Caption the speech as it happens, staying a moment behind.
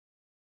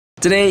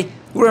Today,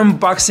 we're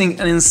unboxing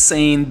an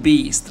insane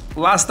beast.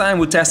 Last time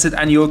we tested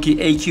Aniioki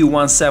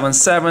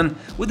AQ177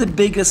 with the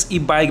biggest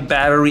e-bike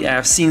battery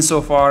I've seen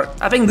so far.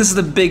 I think this is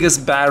the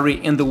biggest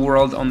battery in the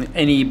world on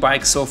any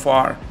e-bike so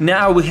far.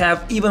 Now we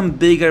have even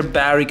bigger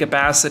battery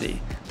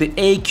capacity. The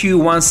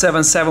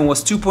AQ177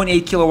 was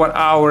 2.8 kilowatt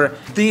hour.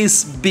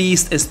 This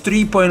beast is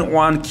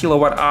 3.1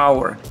 kilowatt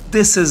hour.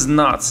 This is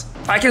nuts.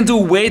 I can do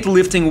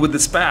weightlifting with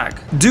this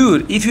pack.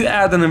 Dude, if you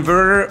add an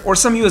inverter or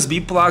some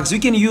USB plugs, you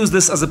can use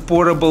this as a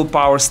portable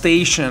power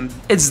station.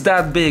 It's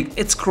that big,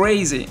 it's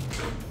crazy.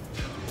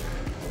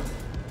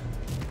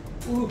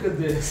 Look at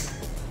this.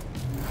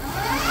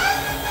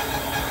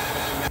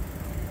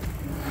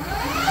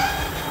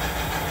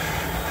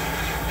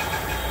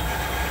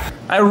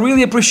 I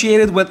really appreciate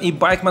it when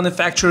e-bike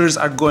manufacturers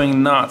are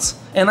going nuts,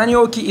 and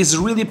Aniioki is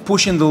really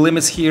pushing the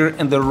limits here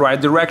in the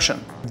right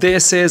direction.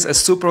 This is a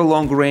super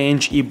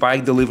long-range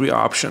e-bike delivery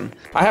option.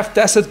 I have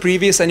tested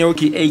previous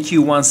Aniioki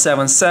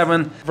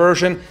AQ177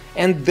 version,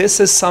 and this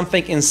is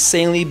something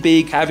insanely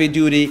big,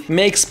 heavy-duty,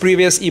 makes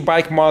previous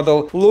e-bike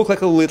model look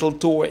like a little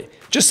toy.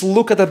 Just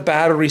look at the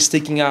battery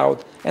sticking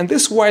out, and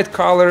this white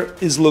color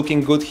is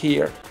looking good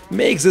here.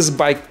 Makes this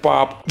bike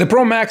pop. The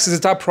Pro Max is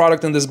the top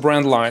product in this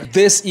brand line.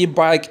 This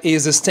e-bike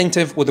is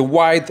distinctive with a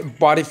wide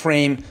body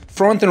frame,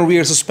 front and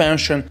rear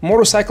suspension,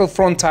 motorcycle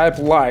front type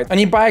light. An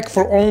e-bike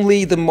for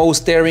only the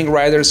most daring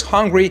riders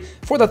hungry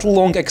for that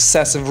long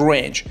excessive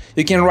range.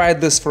 You can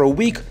ride this for a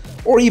week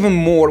or even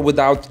more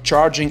without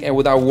charging and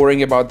without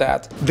worrying about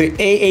that. The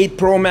A8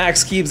 Pro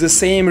Max keeps the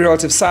same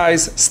relative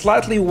size,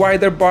 slightly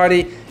wider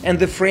body, and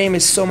the frame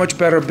is so much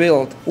better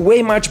built.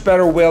 Way much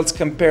better welds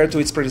compared to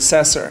its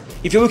predecessor.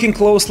 If you're looking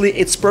closely,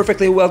 it's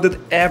perfectly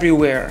welded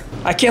everywhere.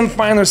 I can't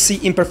find or see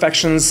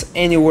imperfections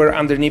anywhere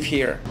underneath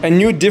here. A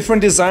new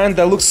different design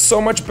that looks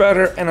so much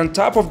better, and on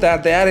top of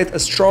that they added a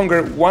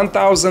stronger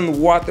 1000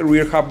 watt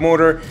rear hub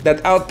motor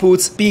that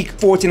outputs peak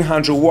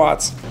 1400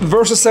 watts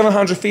versus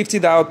 750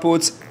 that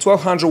outputs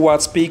 1200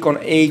 watts peak on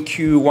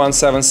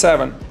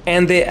AQ177.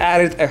 And they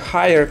added a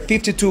higher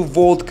 52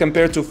 volt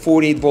compared to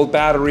 48 volt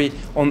battery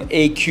on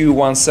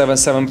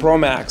AQ177 Pro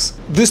Max.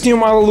 This new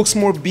model looks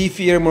more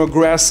beefier, more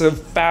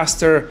aggressive,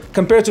 faster.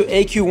 Compared to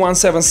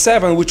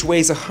AQ177, which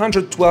weighs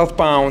 112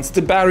 pounds,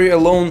 the battery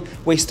alone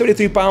weighs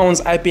 33 pounds,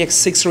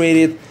 IPX6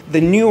 rated.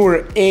 The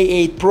newer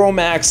A8 Pro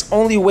Max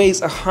only weighs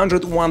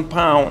 101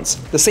 pounds.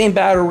 The same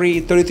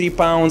battery, 33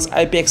 pounds,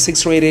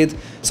 IPX6 rated.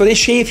 So they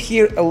shaved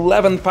here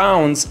 11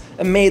 pounds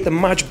and made a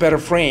much better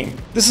frame.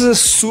 This is a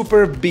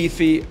super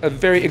beefy, a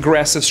very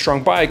aggressive,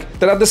 strong bike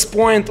that at this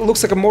point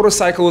looks like a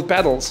motorcycle with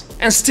pedals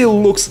and still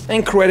looks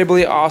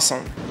incredibly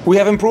awesome. We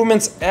have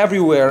improvements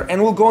everywhere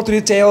and we'll go into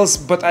details,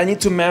 but I need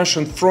to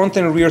mention front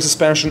and rear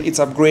suspension, it's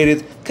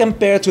upgraded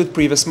compared to its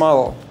previous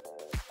model.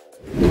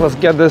 Let's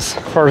get this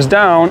first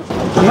down.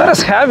 Not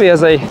as heavy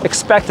as I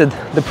expected.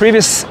 The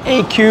previous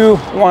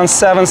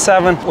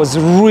AQ177 was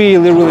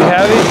really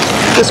heavy.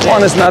 This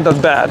one is not that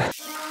bad.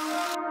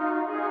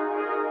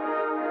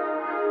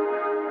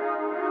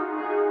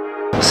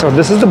 So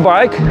this is the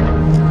bike.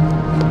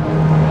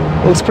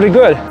 Looks pretty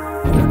good.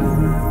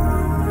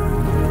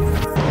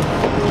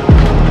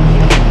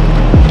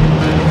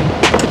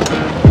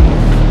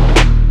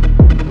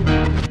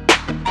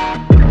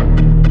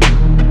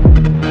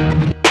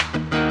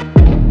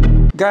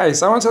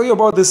 Guys, I want to tell you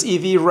about this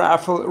EV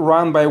raffle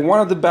run by one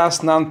of the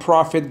best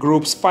non-profit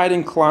groups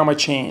fighting climate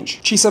change,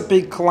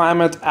 Chesapeake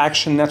Climate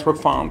Action Network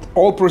Fund.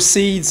 All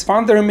proceeds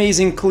fund their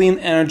amazing clean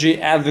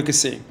energy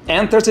advocacy.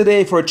 Enter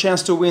today for a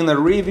chance to win a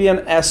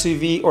Rivian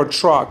SUV or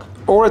truck,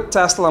 or a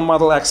Tesla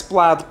Model X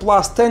Plaid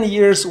plus 10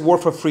 years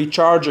worth of free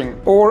charging,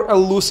 or a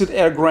Lucid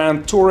Air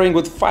Grand Touring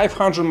with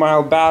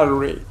 500-mile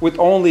battery. With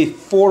only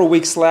 4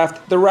 weeks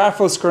left, the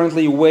raffle is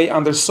currently way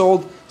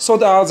undersold, so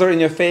the odds are in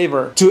your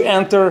favor. To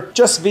enter,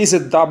 just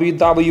visit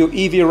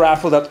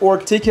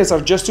www.evraffle.org. Tickets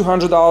are just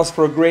 $200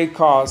 for a great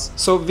cause.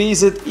 So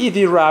visit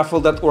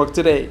evraffle.org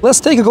today. Let's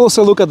take a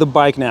closer look at the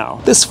bike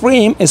now. This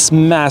frame is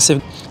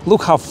massive.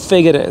 Look how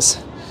big it is.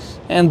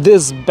 And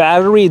this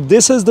battery,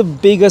 this is the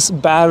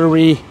biggest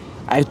battery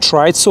I've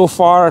tried so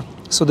far.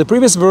 So the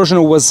previous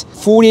version was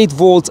 48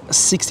 volts,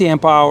 60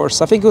 amp hours.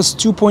 I think it was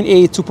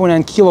 2.8,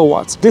 2.9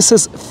 kilowatts. This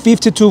is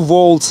 52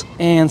 volts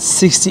and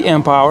 60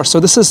 amp hours. So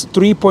this is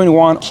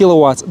 3.1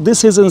 kilowatts.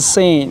 This is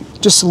insane.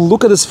 Just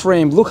look at this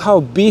frame. Look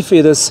how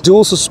beefy this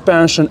dual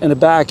suspension in the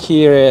back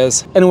here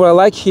is. And what I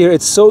like here,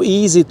 it's so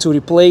easy to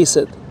replace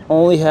it.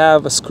 Only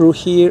have a screw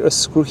here, a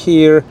screw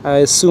here. I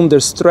assume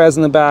there's threads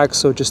in the back,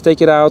 so just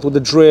take it out with the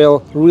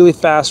drill. Really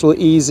fast, really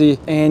easy.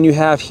 And you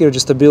have here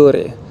just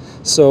stability.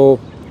 So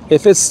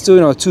if it's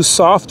too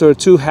soft or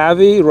too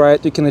heavy,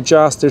 right, you can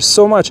adjust. There's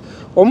so much,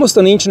 almost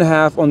 1.5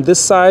 inches on this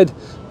side,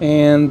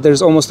 and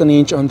there's almost 1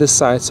 inch on this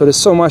side. So there's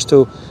so much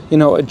to,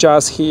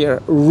 adjust here.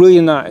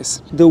 Really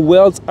nice. The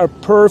welds are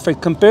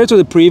perfect compared to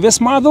the previous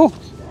model,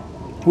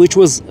 which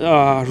was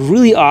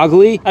really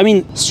ugly. I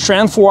mean,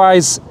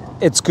 strength-wise,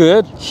 it's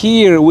good.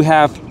 Here we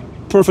have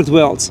perfect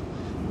welds.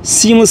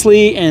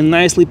 seamlessly and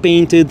nicely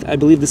painted. I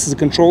believe this is a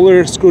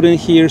controller screwed in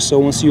here, so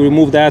once you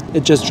remove that,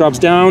 it just drops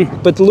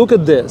down. But look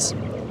at this,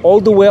 all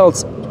the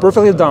welds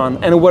perfectly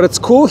done. And what it's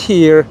cool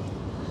here,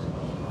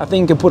 I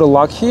think you can put a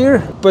lock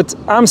here, but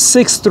I'm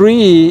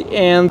 6'3",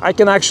 and I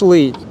can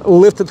actually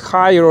lift it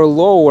higher or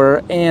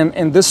lower, and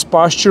in this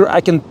posture I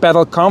can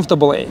pedal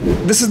comfortably.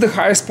 This is the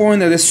highest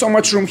point, and there's so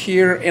much room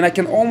here, and I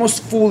can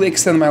almost fully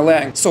extend my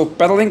leg. So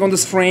pedaling on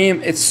this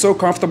frame, it's so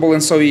comfortable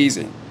and so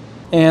easy.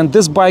 And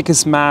this bike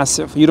is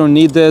massive. You don't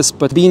need this,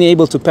 but being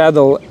able to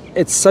pedal,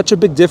 it's such a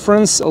big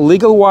difference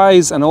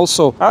legal-wise, and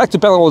also I like to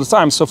pedal all the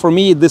time, so for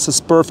me this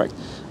is perfect.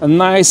 A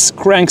nice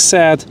crank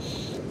set,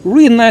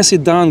 really nicely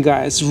done,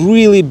 guys,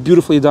 really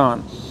beautifully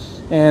done.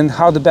 And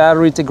how the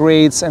battery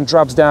integrates and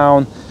drops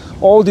down,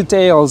 all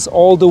details,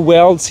 all the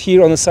welds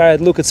here on the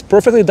side, look, it's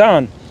perfectly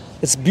done.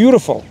 It's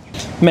beautiful.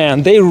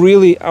 Man, they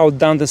really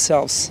outdone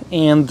themselves.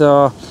 And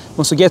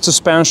once you get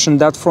suspension,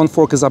 that front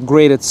fork is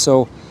upgraded,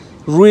 so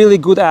really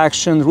good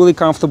action, really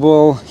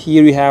comfortable.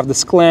 Here you have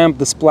this clamp,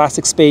 this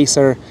plastic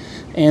spacer,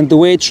 and the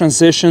way it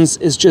transitions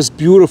is just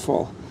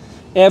beautiful.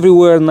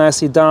 Everywhere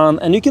nicely done,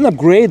 and you can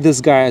upgrade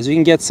this, guys. You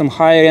can get some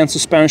higher end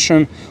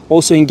suspension.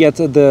 Also, you can get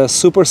the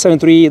Super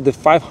 73, the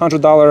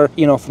 $500,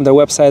 you know, from the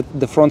website,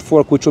 the front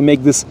fork, which will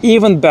make this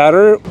even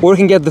better. Or you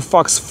can get the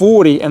Fox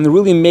 40 and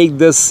really make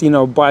this, you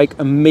know, bike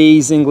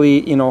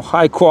amazingly, you know,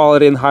 high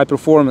quality and high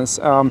performance.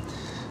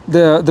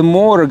 The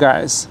motor,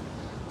 guys,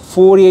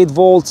 48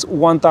 volts,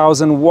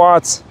 1000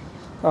 watts,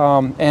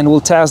 and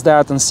we'll test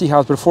that and see how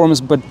it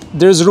performs. But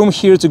there's room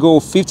here to go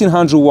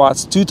 1500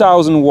 watts,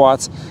 2000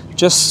 watts.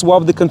 Just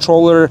swap the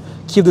controller,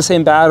 keep the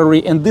same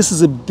battery, and this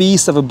is a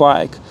beast of a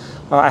bike.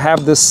 I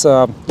have this,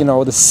 you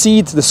know, the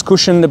seat, this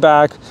cushion in the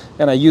back,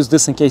 and I use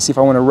this in case if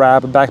I want to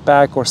wrap a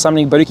backpack or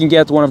something. But you can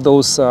get one of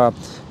those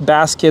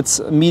baskets,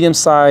 medium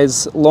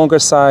size, longer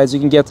size. You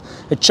can get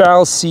a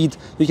child seat.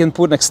 You can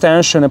put an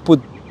extension and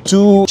put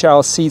 2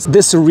 child seats.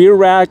 This rear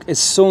rack is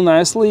so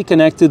nicely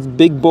connected,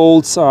 big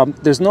bolts.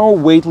 There's no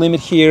weight limit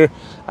here.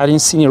 I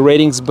didn't see any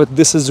ratings, but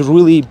this is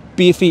really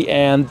beefy,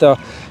 and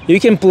you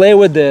can play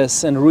with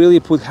this and really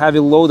put heavy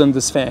load on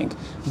this thing.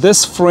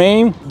 This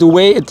frame, the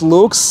way it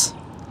looks,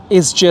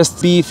 is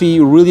just beefy,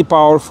 really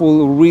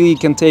powerful, really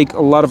can take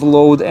a lot of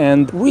load,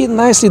 and really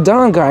nicely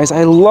done, guys.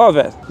 I love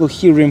it. Look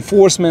here,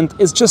 reinforcement.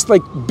 It's just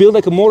like built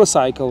like a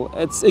motorcycle.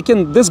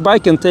 This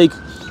bike can take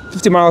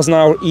 50 miles an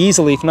hour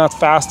easily, if not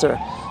faster.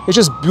 It's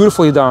just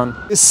beautifully done.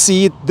 This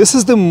seat, this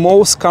is the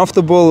most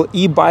comfortable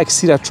e-bike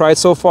seat I've tried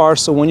so far.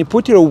 So when you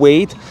put your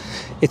weight,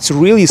 it's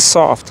really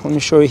soft. Let me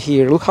show you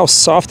here. Look how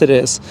soft it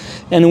is.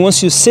 And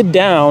once you sit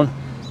down,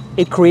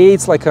 it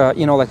creates like a,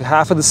 you know, like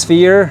half of the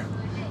sphere.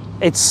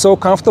 It's so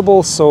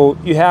comfortable. So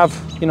you have,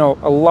 you know,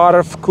 a lot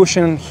of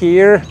cushion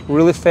here,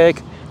 really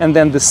thick, and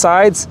then the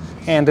sides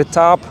and the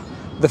top,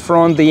 the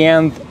front, the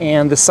end,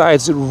 and the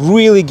sides. It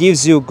really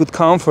gives you good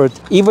comfort.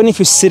 Even if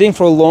you're sitting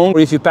for long or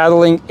if you're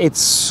pedaling,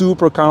 it's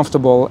super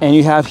comfortable. And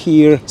you have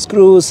here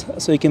screws,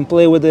 so you can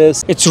play with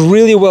this. It's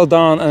really well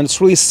done, and it's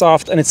really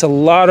soft, and it's a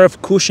lot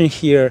of cushion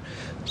here.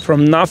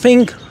 From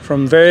nothing,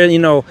 from very, you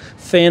know,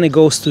 thin, it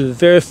goes to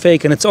very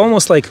thick, and it's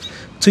almost like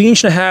 2.5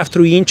 inches,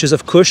 3 inches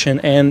of cushion.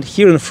 And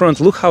here in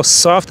front, look how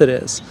soft it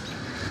is.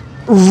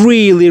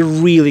 Really,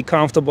 really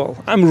comfortable.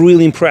 I'm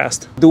really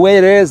impressed. The way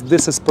it is,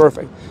 this is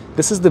perfect.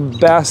 This is the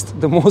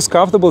best, the most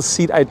comfortable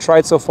seat I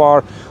tried so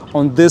far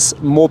on this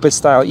moped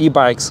style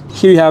e-bikes.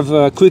 Here you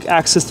have quick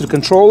access to the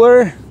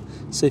controller,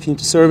 so if you need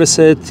to service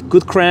it,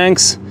 good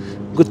cranks,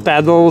 good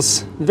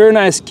pedals, very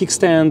nice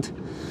kickstand,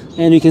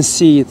 and you can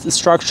see the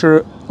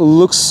structure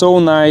looks so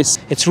nice.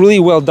 It's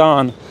really well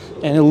done,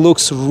 and it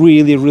looks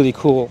really, really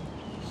cool.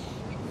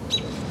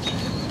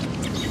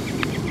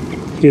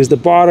 Here's the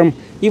bottom.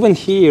 Even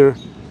here,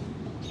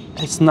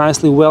 it's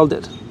nicely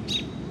welded.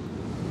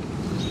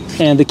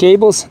 And the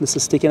cables, this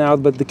is sticking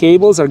out, but the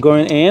cables are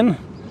going in.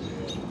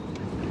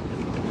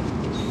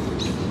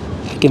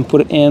 You can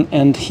put it in,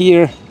 and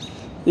here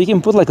you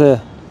can put like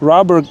a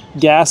rubber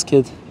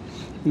gasket.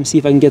 Let me see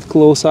if I can get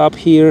close up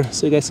here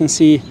so you guys can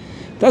see.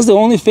 That's the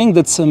only thing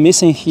that's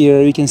missing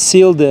here. You can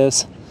seal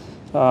this.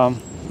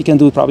 You can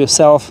do it probably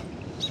yourself.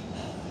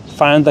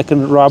 Find like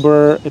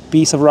a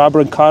piece of rubber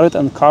and cut it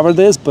and cover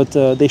this, but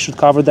they should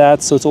cover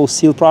that so it's all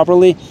sealed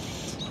properly.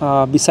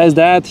 Besides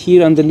that,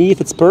 here underneath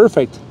it's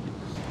perfect.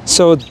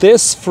 So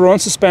this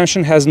front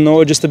suspension has no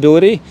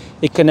adjustability.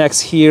 It connects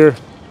here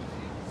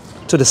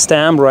to the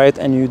stem, right?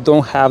 And you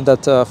don't have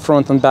that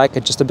front and back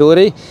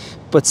adjustability,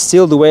 but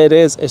still the way it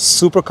is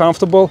super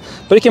comfortable.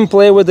 But you can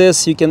play with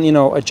this. You can, you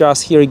know,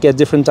 adjust here, get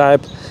different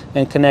type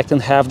and connect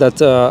and have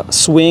that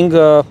swing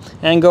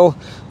angle.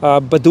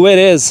 But the way it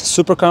is,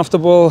 super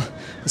comfortable.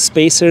 The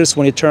spacers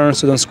when you turn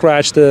so don't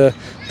scratch the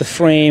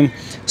frame.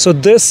 So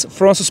this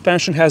front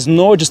suspension has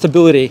no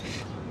adjustability,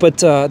 but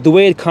the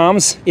way it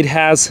comes, it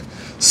has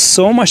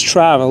so much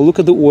travel. Look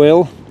at the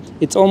oil.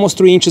 It's almost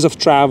 3 inches of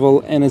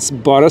travel, and it's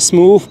butter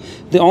smooth.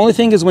 The only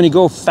thing is when you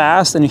go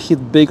fast and you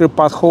hit bigger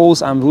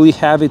potholes, I'm really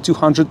heavy,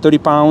 230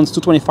 pounds,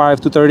 225,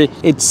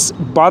 230. It's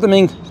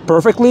bottoming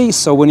perfectly,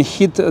 so when you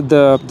hit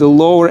the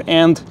lower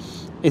end,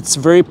 It's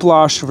very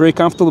plush, very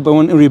comfortable, but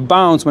when it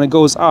rebounds, when it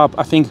goes up,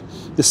 I think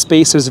the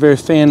spacer is very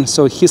thin,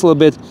 so it hits a little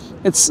bit.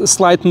 It's a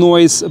slight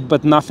noise,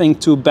 but nothing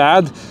too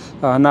bad,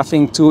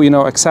 nothing too,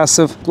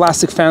 excessive.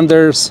 Plastic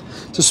fenders,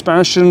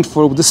 suspension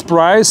for this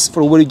price,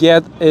 for what you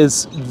get,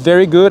 is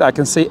very good. I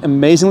can say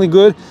amazingly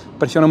good,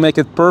 but if you want to make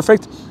it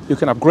perfect, you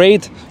can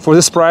upgrade. For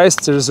this price,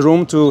 there's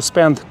room to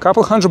spend a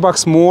couple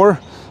 $100 more,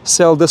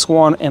 sell this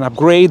one and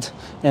upgrade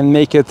and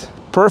make it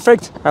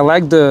perfect. I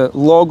like the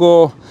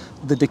logo,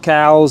 the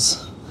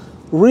decals,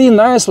 really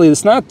nicely.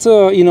 It's not,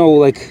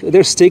 like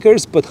they're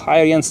stickers, but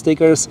higher end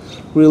stickers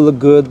really look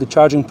good. The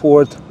charging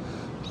port,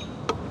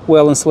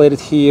 well insulated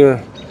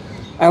here.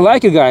 I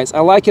like it, guys. I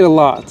like it a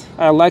lot.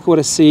 I like what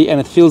I see, and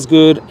it feels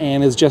good,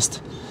 and it's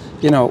just,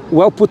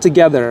 well put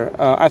together.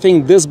 I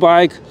think this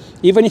bike,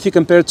 even if you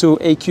compare to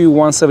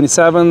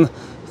AQ177,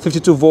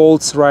 52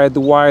 volts, right, the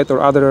white or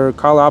other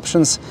color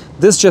options,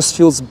 this just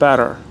feels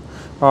better.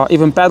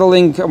 Even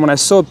pedaling, when I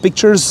saw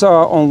pictures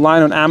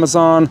online on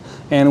Amazon,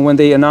 and when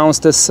they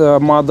announced this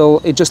model,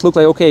 it just looked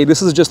like, okay,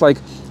 this is just like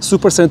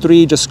Super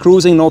Century, just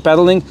cruising, no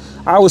pedaling.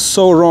 I was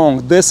so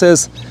wrong. This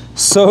is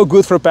so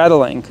good for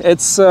pedaling.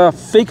 It's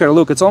thicker.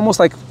 Look, it's almost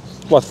like,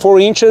 what, 4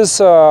 inches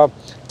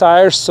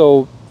tires,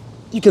 so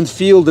you can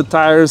feel the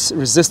tires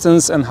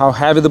resistance and how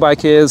heavy the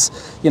bike is.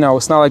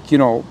 It's not like,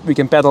 we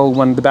can pedal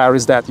when the battery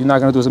is dead. You're not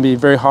gonna do it. It's gonna be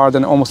very hard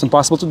and almost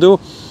impossible to do.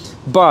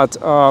 But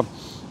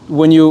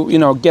when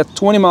you get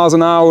 20 miles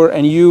an hour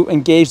and you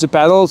engage the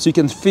pedals, you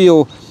can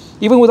feel,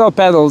 even without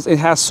pedals, it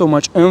has so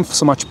much oomph,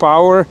 so much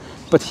power.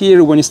 But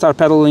here, when you start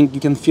pedaling, you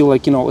can feel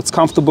like, it's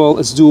comfortable,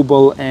 it's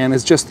doable, and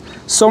it's just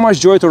so much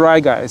joy to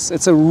ride, guys.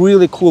 It's a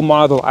really cool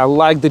model. I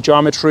like the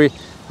geometry,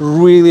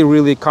 really,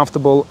 really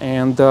comfortable,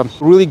 and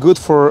really good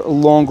for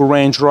long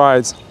range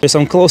rides. There's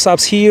some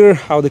close-ups here,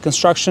 how the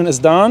construction is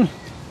done.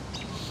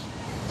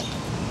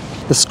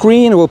 The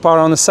screen will power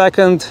on a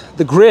second.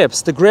 The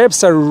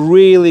grips are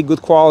really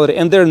good quality,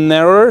 and they're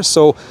narrower.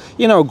 So,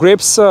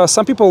 grips,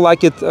 some people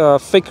like it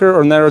thicker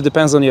or narrower,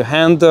 depends on your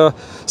hand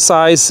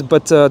size,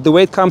 but the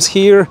way it comes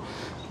here,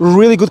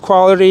 really good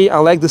quality. I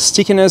like the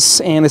stickiness,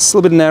 and it's a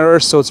little bit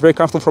narrower, so it's very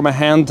comfortable for my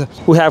hand.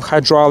 We have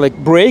hydraulic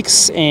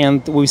brakes,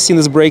 and we've seen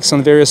these brakes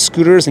on various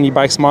scooters and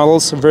e-bikes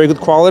models, very good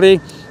quality.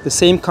 The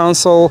same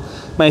console.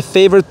 My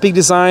favorite Peak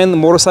Design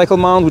motorcycle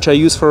mount, which I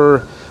use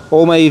for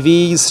all my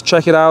EVs.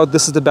 Check it out.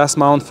 This is the best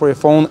mount for your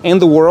phone in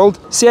the world.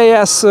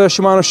 CIS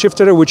Shimano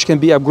shifter, which can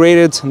be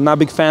upgraded. Not a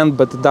big fan,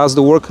 but it does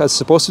the work as it's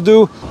supposed to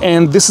do.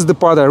 And this is the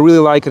part I really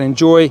like and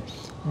enjoy.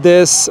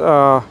 This,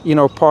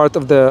 part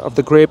of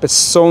the grip is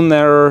so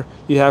narrow.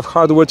 You have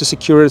hardware to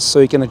secure it, so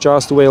you can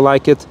adjust the way you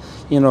like it.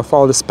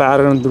 Follow this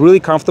pattern. Really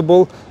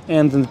comfortable,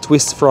 and then the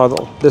twist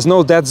throttle. There's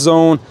no dead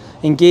zone.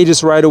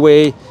 Engages right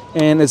away,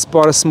 and it's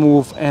butter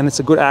smooth, and it's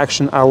a good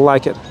action. I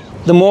like it.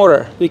 The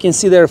motor, you can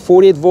see there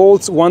 48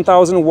 volts,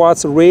 1000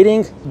 watts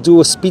rating.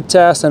 Do a speed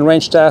test and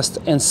range test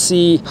and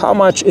see how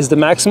much is the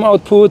maximum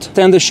output.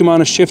 Standard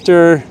Shimano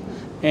shifter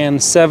and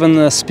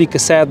 7-speed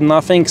cassette,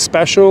 nothing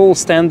special,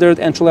 standard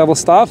entry-level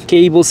stuff.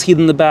 Cables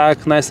hidden in the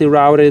back, nicely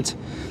routed,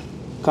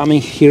 coming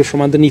here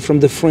from underneath from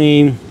the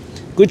frame.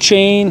 Good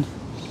chain,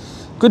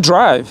 good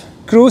drive.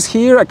 Screws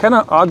here are kind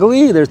of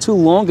ugly. They're too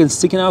long and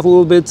sticking out a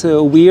little bit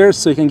weird,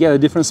 so you can get a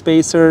different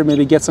spacer,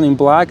 maybe get something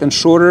black and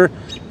shorter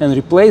and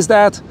replace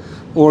that,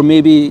 or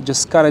maybe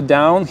just cut it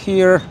down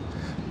here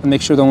and make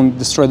sure don't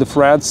destroy the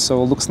threads,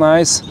 so it looks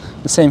nice.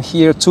 The same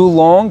here, too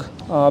long.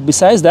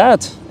 Besides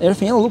that,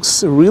 everything else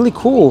looks really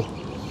cool.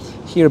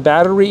 Here,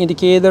 battery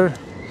indicator.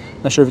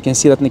 Not sure if you can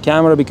see that in the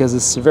camera because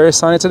it's very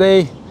sunny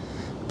today,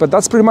 but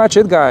that's pretty much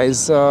it,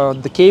 guys.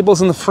 The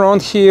cables in the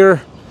front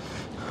here,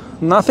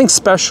 nothing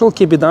special,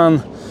 can be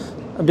done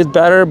a bit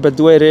better, but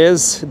the way it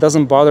is, it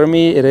doesn't bother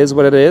me. It is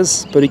what it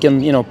is, but you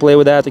can, play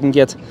with that. You can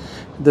get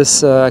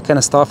this kind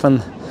of stuff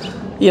and,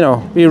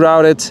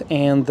 reroute it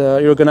and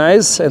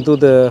reorganize and do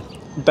a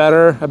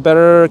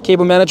better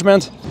cable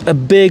management. A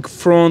big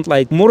front,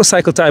 like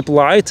motorcycle type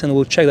light, and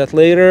we'll check that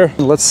later.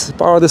 Let's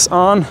power this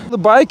on. The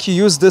bike, you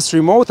use this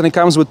remote, and it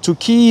comes with 2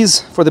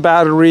 keys for the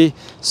battery.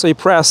 So you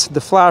press the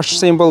flash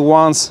symbol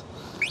once,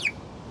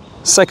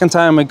 second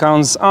time it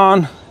comes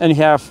on, and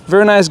you have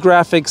very nice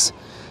graphics,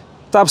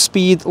 top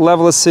speed,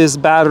 level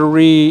assist,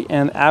 battery,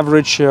 and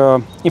average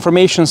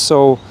information.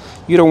 So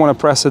you don't want to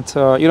press it,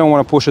 you don't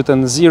want to push it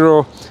in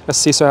 0. Let's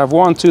see, so I have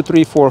 1, 2,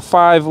 3, 4,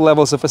 5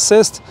 levels of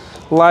assist.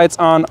 Lights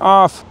on,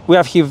 off. We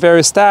have here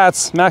various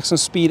stats: maximum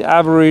speed,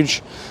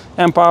 average,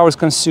 amp hours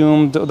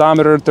consumed,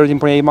 odometer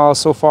 13.8 miles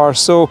so far.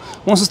 So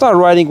once we start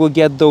riding, we'll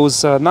get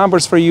those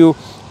numbers for you.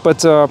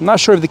 But I'm not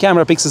sure if the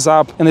camera picks this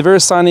up. In a very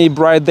sunny,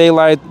 bright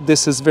daylight,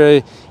 this is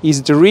very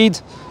easy to read.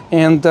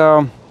 And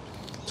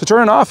to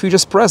turn it off, you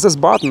just press this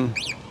button.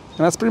 And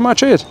that's pretty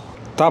much it.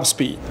 Top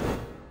speed.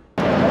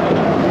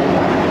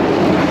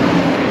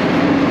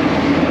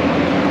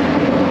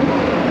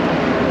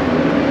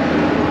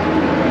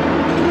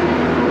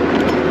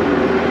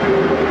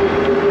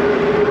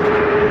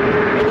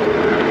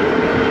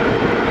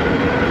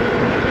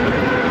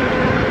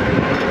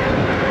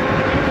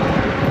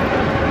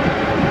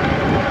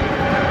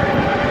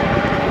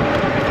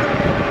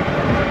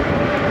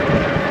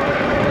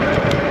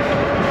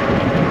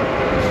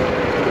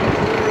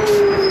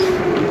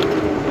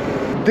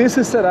 This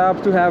is set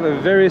up to have a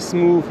very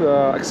smooth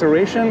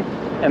acceleration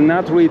and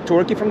not really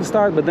torquey from the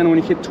start, but then when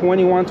you hit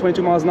 21,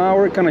 22 miles an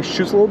hour, it kind of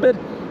shoots a little bit.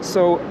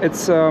 So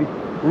it's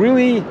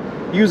really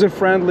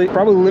user-friendly,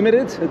 probably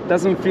limited. It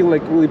doesn't feel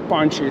like really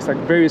punchy, it's like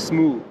very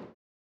smooth.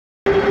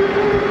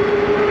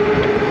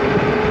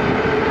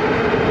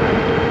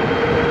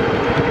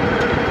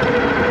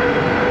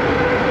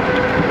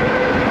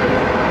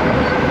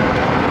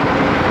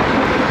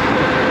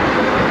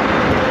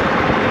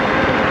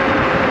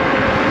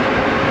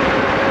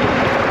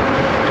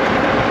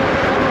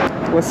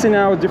 Let's see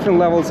now different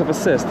levels of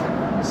assist.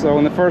 So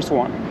in the first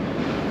one,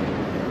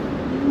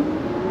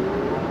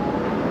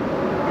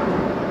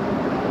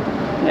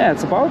 yeah,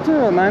 it's about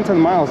 9-10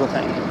 miles, I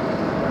think.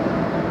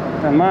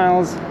 10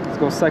 miles. Let's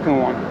go second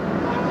one.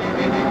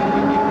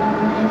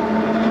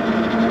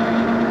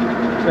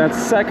 That's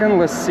second.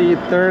 Let's see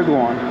third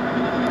one.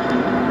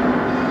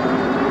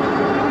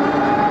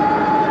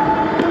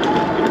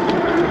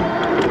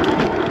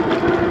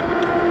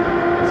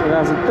 So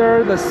that's the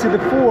third. Let's see the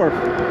fourth.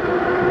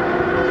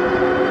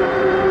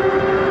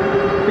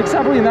 Picks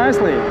up really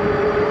nicely.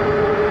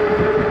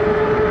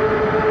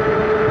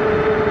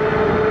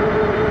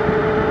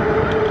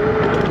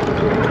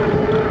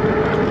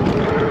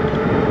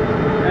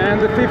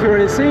 And the fifth you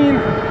already seen.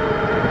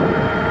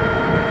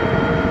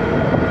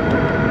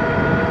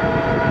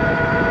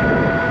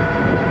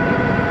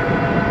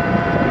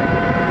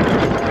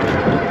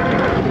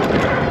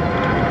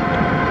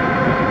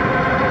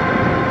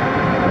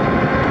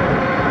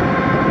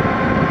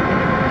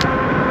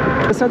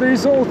 These are the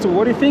results.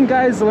 What do you think,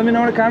 guys? Let me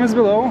know in the comments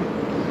below.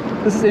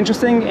 This is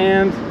interesting,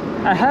 and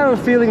I have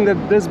a feeling that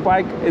this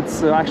bike,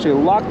 it's actually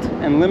locked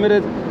and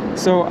limited.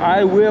 So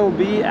I will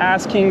be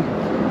asking,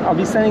 I'll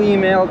be sending an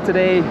email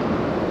today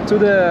to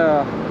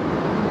the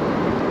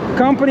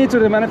company, to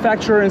the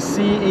manufacturer, and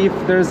see if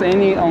there's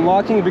any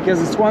unlocking,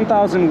 because it's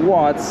 1000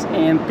 watts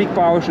and peak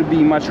power should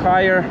be much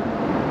higher.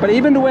 But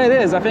even the way it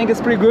is, I think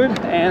it's pretty good,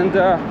 and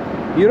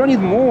you don't need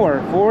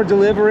more for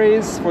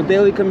deliveries, for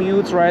daily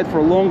commutes, right? For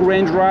long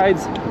range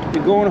rides. You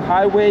go on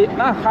highway,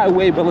 not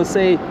highway, but let's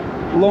say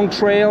long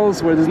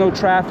trails where there's no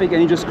traffic and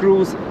you just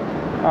cruise.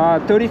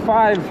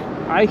 35,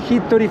 I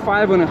hit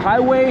 35 on a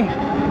highway.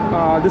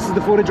 This is the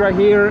footage right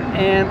here,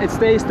 and it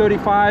stays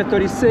 35,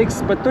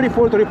 36, but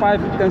 34, 35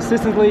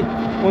 consistently.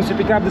 Once you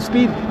pick up the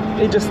speed,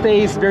 it just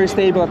stays very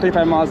stable at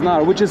 35 miles an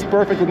hour, which is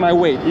perfect with my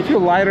weight. If you're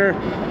lighter,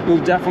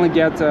 you'll definitely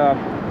get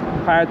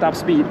higher top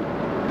speed.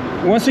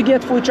 Once you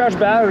get fully charged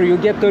battery, you'll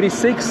get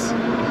 36,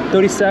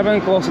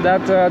 37, close to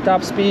that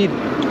top speed.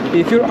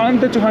 If you're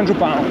under 200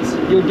 pounds,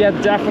 you'll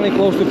get definitely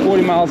close to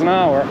 40 miles an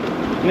hour.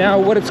 Now,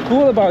 what is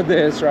cool about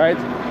this, right?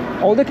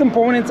 All the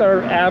components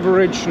are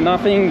average,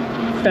 nothing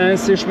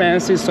fancy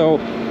schmancy. So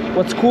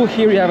what's cool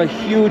here, you have a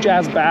huge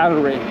ass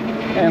battery.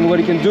 And what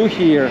you can do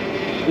here,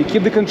 you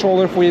keep the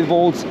controller for 8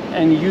 volts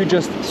and you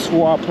just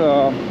swap,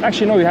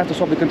 actually no, you have to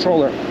swap the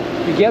controller.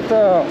 You get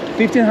a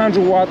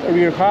 1500 watt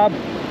rear hub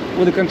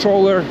with the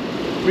controller,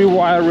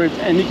 rewire it,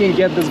 and you can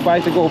get this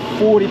bike to go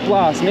 40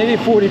 plus, maybe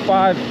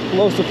 45,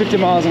 close to 50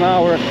 miles an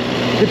hour,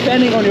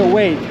 depending on your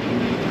weight.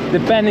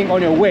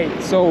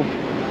 So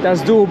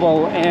that's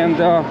doable,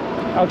 and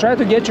I'll try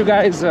to get you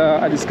guys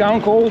a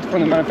discount code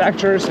from the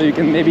manufacturer so you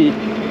can maybe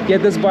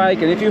get this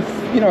bike. And if you're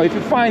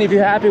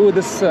happy with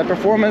this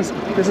performance,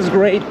 this is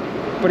great.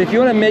 But if you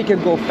want to make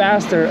it go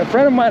faster, a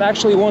friend of mine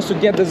actually wants to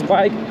get this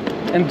bike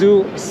and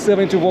do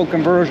 72 volt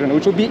conversion,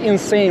 which will be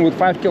insane with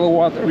 5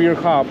 kilowatt rear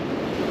hub.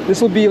 This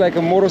will be like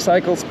a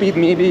motorcycle speed,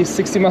 maybe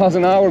 60 miles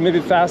an hour,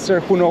 maybe faster,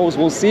 who knows,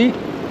 we'll see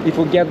if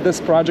we'll get this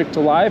project to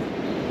life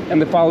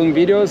and the following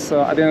videos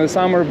at the end of the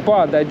summer.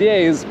 But the idea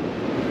is,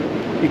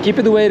 you keep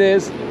it the way it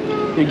is,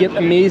 you get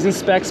amazing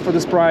specs for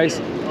this price.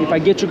 If I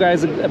get you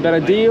guys a better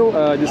deal,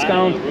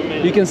 discount,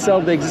 you can sell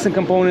the existing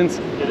components,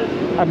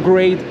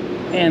 upgrade,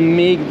 and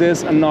make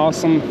this an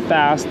awesome,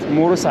 fast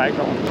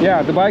motorcycle.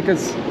 Yeah, the bike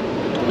is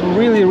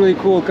really, really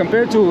cool.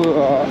 Compared to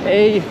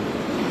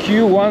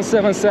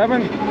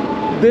AQ177,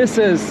 this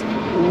is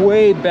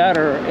way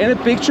better. In the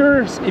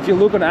pictures, if you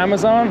look on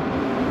Amazon,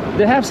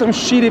 they have some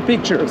shitty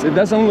pictures. It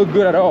doesn't look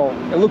good at all.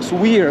 It looks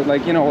weird,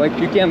 like, you know, like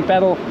you can't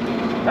pedal.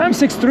 I'm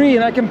 6'3"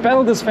 and I can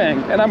pedal this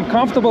thing, and I'm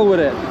comfortable with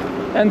it.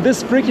 And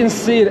this freaking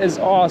seat is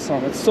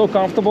awesome. It's so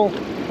comfortable.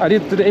 I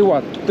did today,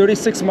 what,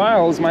 36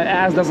 miles, my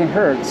ass doesn't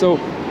hurt. So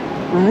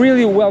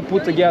really well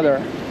put together.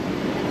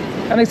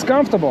 And it's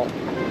comfortable.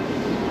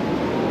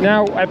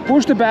 Now, I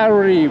pushed the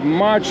battery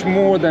much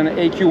more than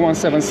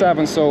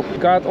AQ177, so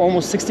got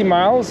almost 60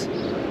 miles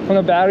from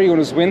the battery. When it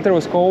was winter, it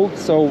was cold,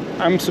 so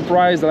I'm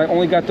surprised that I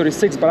only got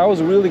 36, but I was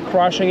really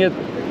crushing it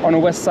on the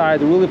west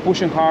side, really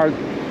pushing hard,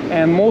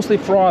 and mostly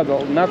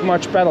throttle, not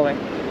much pedaling.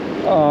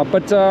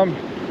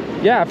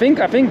 Yeah, I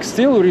think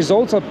still the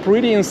results are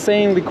pretty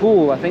insanely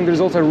cool. I think the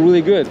results are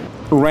really good.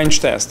 Range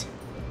test.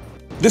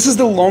 This is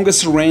the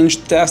longest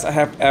range test I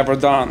have ever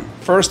done.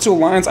 First 2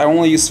 lines I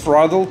only used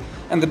throttle,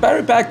 and the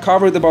battery pack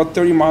covered about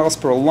 30 miles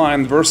per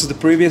line versus the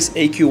previous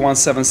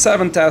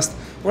AQ177 test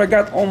where I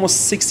got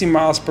almost 60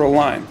 miles per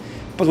line.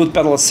 but with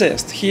pedal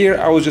assist. Here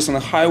I was just on a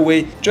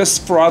highway,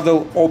 just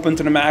throttle open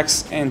to the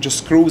max and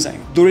just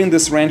cruising. During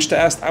this range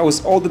test, I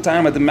was all the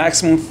time at the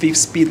maximum 5th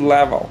speed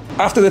level.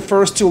 After the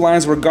first 2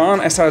 lines were gone,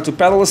 I started to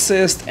pedal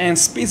assist and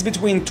speeds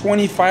between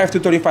 25 to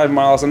 35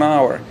 miles an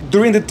hour.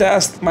 During the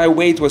test, my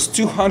weight was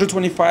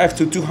 225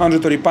 to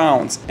 230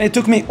 pounds, and it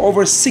took me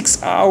over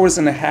 6 hours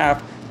and a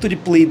half to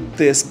deplete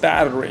this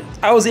battery.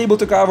 I was able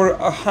to cover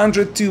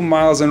 102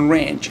 miles in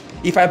range.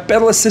 If I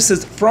pedal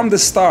assisted from the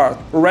start,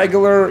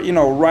 regular,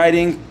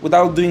 riding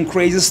without doing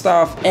crazy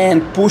stuff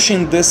and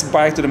pushing this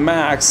bike to the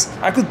max,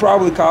 I could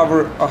probably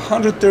cover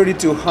 130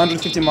 to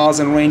 150 miles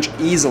in range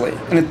easily.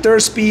 And at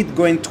third speed,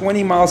 going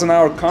 20 miles an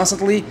hour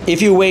constantly,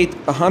 if you weigh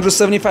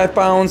 175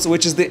 pounds,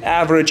 which is the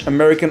average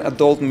American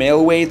adult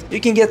male weight, you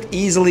can get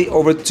easily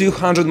over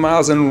 200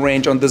 miles in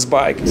range on this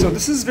bike. So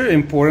this is very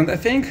important, I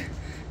think.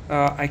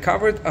 I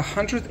covered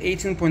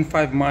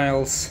 118.5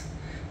 miles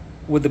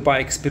with the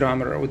bike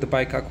speedometer, with the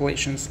bike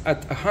calculations.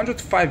 At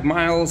 105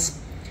 miles,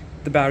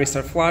 the battery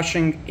started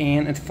flashing,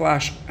 and it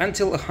flashed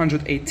until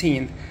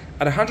 118.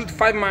 At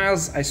 105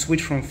 miles, I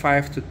switched from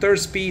 5 to 3rd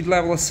speed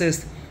level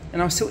assist,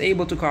 and I was still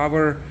able to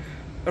cover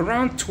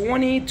around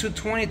 20 to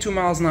 22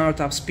 miles an hour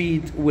top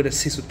speed with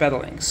assisted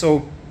pedaling.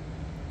 So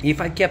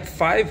if I kept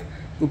 5,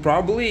 we'll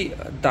probably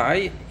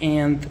die.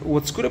 And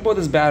what's good about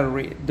this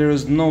battery, there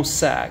is no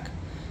sag.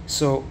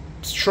 So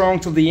strong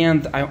till the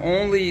end. I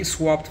only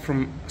switched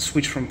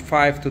from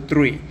 5 to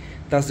 3.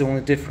 That's the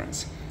only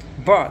difference.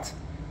 But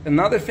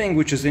another thing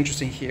which is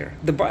interesting here,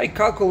 the bike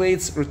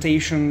calculates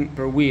rotation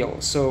per wheel,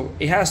 so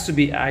it has to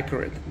be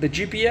accurate. The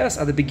GPS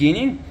at the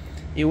beginning,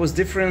 it was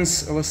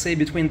difference, let's say,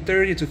 between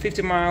 30 to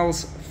 50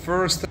 miles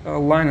first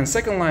line and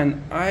second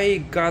line.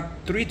 I got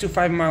 3 to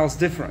 5 miles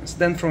difference.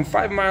 Then from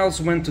 5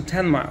 miles went to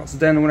 10 miles.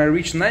 Then when I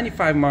reached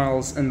 95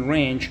 miles in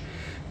range,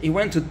 it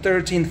went to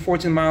 13,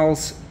 14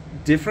 miles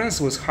difference,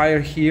 was higher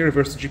here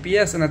versus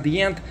GPS, and at the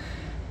end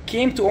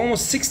came to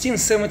almost 16,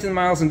 17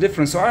 miles in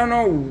difference. So I don't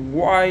know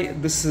why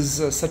this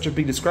is such a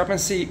big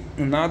discrepancy.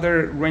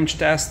 Another range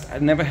test, I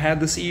never had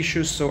this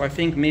issue, so I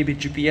think maybe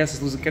GPS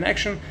is losing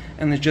connection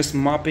and it's just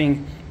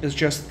mapping, it's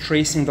just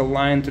tracing the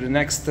line to the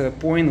next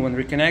point when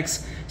it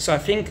reconnects. So I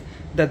think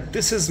that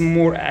this is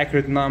more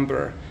accurate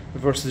number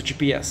versus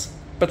GPS.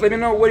 But let me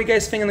know what you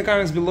guys think in the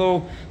comments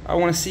below. I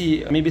want to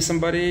see, maybe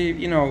somebody,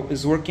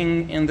 is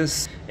working in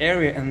this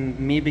area and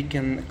maybe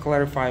can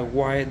clarify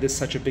why there's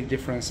such a big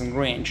difference in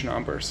range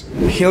numbers.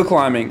 Hill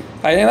climbing.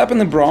 I ended up in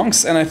the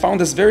Bronx and I found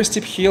this very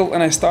steep hill,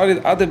 and I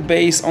started at the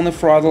base on the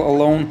throttle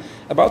alone,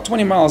 about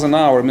 20 miles an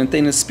hour,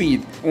 maintaining the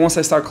speed. Once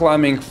I start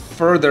climbing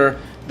further,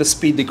 the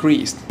speed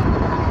decreased. Slow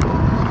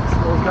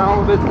down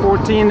a little bit,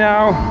 14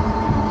 now.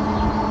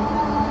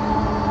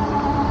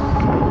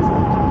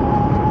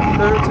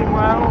 13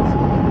 miles.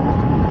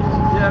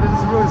 Yeah, this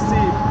is really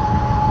steep.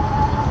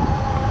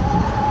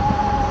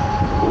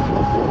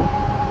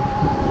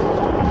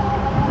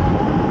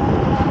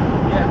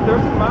 Yeah,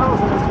 13 miles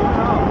and it's going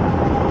up.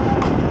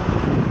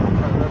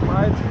 Red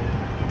light.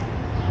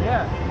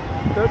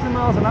 Yeah, 13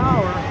 miles an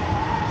hour.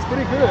 It's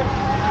pretty good.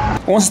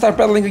 Once I start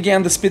pedaling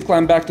again, the speed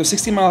climbed back to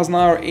 60 miles an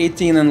hour,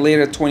 18, and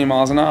later 20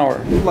 miles an hour.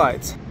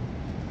 Lights.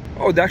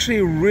 Oh, they're actually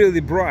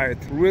really bright,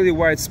 really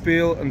wide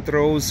spill and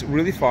throws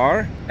really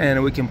far,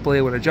 and we can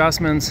play with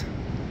adjustments.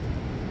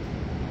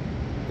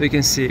 You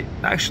can see,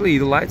 actually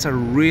the lights are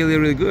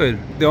really good.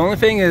 The only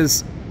thing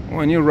is,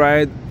 when you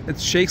ride, it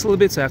shakes a little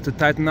bit, so I have to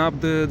tighten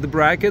up the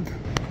bracket.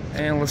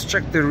 And let's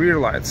check the rear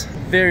lights.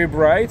 Very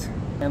bright,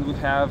 and we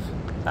have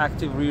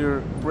active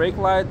rear brake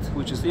light,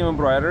 which is even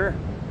brighter.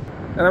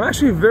 And I'm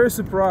actually very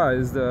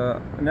surprised.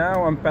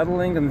 Now I'm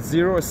pedaling on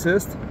 0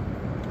 assist,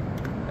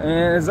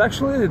 and it's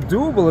actually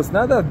doable. It's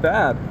not that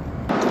bad.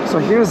 So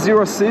here's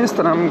 0 assist,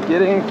 and I'm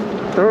getting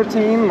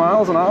 13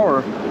 miles an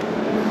hour.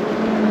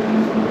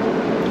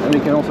 And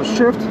you can also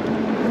shift.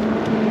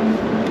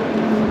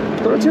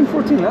 13,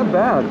 14, not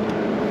bad.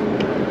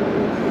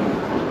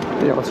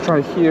 Yeah, let's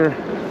try here.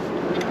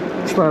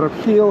 Slide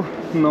uphill,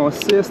 no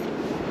assist.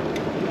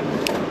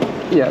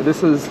 Yeah,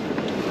 this is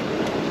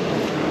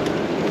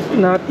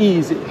not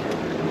easy.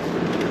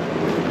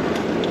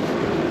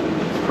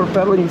 For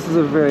pedaling, this is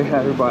a very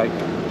heavy bike.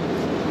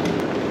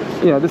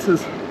 Yeah, this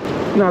is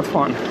not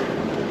fun.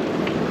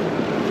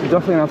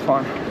 Definitely not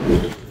fun.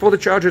 For the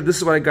charger, this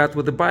is what I got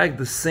with the bike,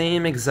 the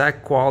same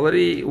exact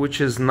quality, which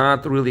is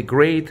not really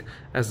great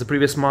as the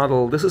previous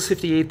model. This is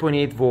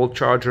 58.8 volt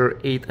charger,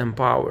 8 amp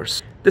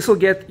hours. This will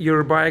get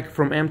your bike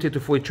from empty to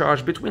fully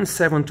charged between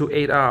 7 to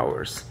 8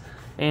 hours.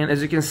 And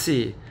as you can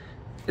see,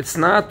 it's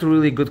not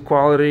really good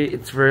quality,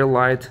 it's very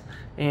light.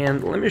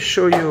 And let me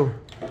show you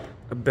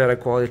a better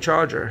quality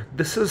charger.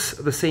 This is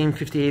the same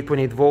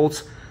 58.8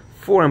 volts,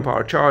 4 amp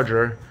hour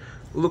charger.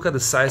 Look at the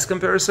size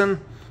comparison.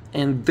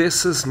 And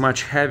this is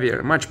much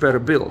heavier, much better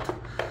build.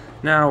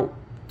 Now,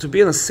 to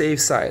be on the safe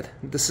side,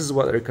 this is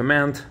what I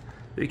recommend.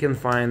 You can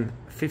find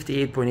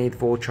 58.8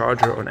 volt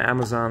charger on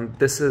Amazon.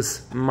 This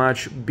is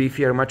much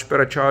beefier, much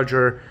better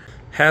charger.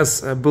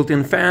 Has a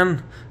built-in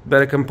fan,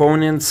 better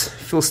components,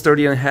 feels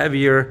sturdier and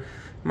heavier,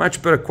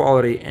 much better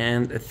quality,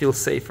 and it feels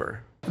safer.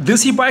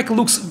 This e-bike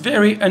looks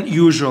very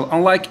unusual,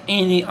 unlike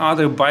any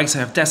other bikes I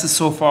have tested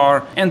so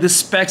far, and the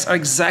specs are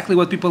exactly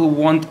what people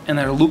want and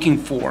are looking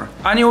for.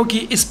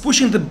 Aniioki is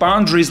pushing the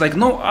boundaries like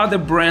no other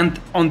brand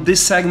on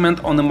this segment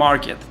on the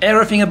market.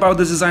 Everything about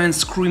the design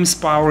screams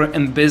power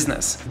and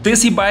business.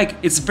 This e-bike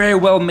is very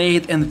well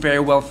made and very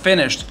well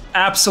finished.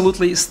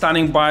 Absolutely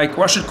stunning bike,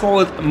 or I should call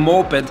it a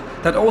moped,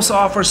 that also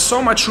offers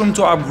so much room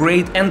to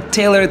upgrade and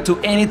tailor it to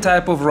any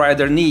type of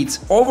rider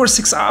needs. Over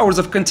 6 hours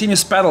of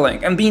continuous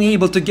pedaling and being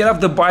able to get off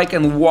the bike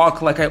and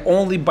walk like I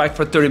only bike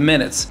for 30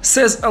 minutes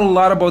says a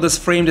lot about this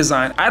frame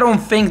design. I don't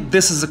think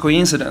this is a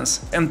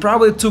coincidence, and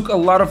probably took a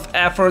lot of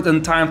effort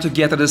and time to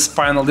get to this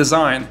final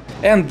design.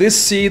 And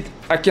this seat,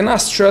 I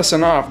cannot stress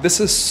enough, this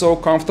is so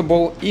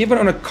comfortable. Even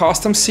on a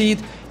custom seat,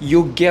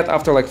 you get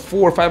after like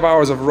 4 or 5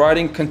 hours of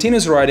riding,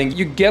 continuous riding,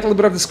 you get a little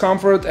bit of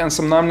discomfort and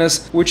some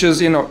numbness, which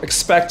is,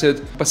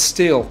 expected, but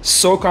still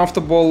so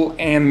comfortable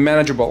and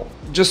manageable.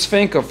 Just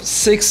think of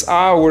 6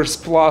 hours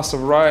plus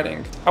of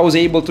riding. I was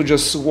able to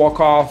just walk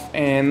off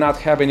and not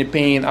have any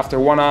pain after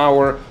 1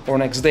 hour or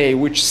next day,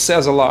 which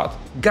says a lot.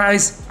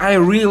 Guys, I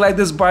really like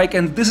this bike,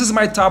 and this is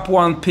my top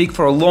 1 pick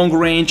for long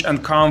range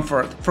and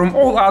comfort from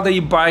all other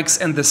e-bikes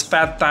and this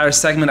fat tire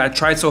segment I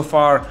tried so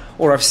far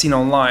or I've seen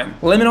online.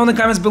 Let me know in the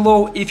comments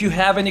below if you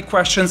have any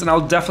questions, and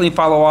I'll definitely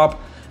follow up,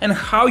 and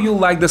how you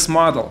like this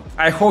model.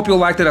 I hope you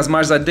liked it as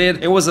much as I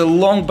did. It was a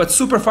long but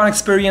super fun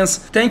experience.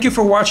 Thank you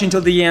for watching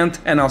till the end,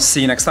 and I'll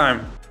see you next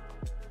time.